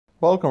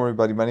Welcome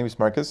everybody, my name is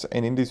Marcus,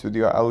 and in this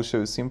video I will show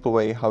you a simple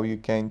way how you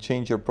can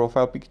change your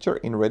profile picture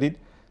in Reddit.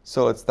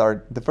 So let's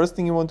start. The first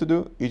thing you want to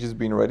do is just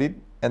be in Reddit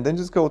and then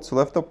just go to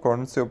left top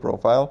corner to your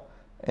profile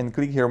and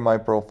click here my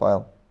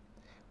profile.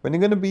 When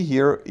you're gonna be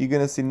here, you're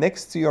gonna see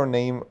next to your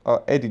name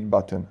edit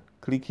button.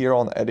 Click here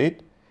on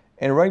edit,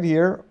 and right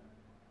here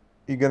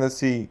you're gonna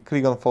see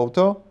click on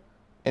photo,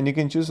 and you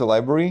can choose a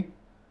library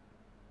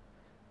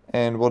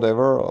and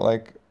whatever,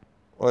 like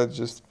let's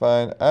just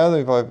find, I don't know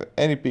if I have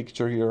any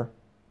picture here.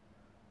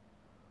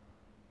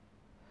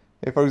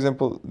 If, for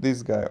example,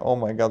 this guy, oh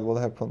my god,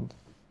 what happened?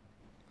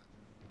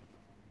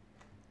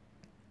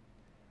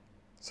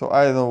 So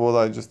I don't know what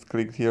I just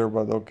clicked here,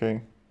 but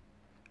okay.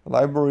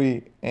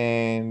 Library,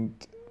 and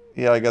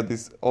yeah, I got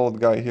this old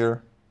guy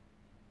here.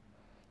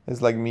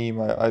 It's like meme,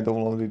 I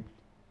downloaded.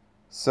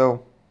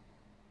 So,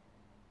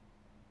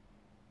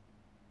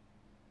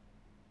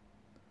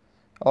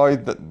 oh,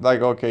 like,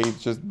 okay,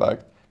 it's just back.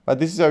 But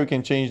this is how you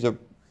can change the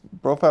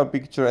profile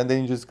picture, and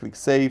then you just click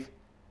save.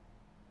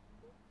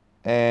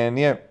 And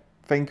yeah.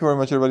 Thank you very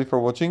much everybody for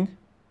watching.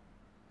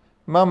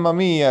 Mamma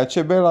mia,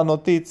 c'è bella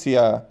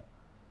notizia.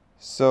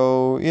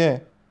 So yeah.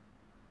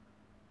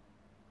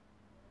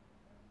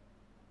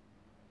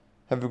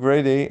 Have a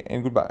great day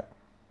and goodbye.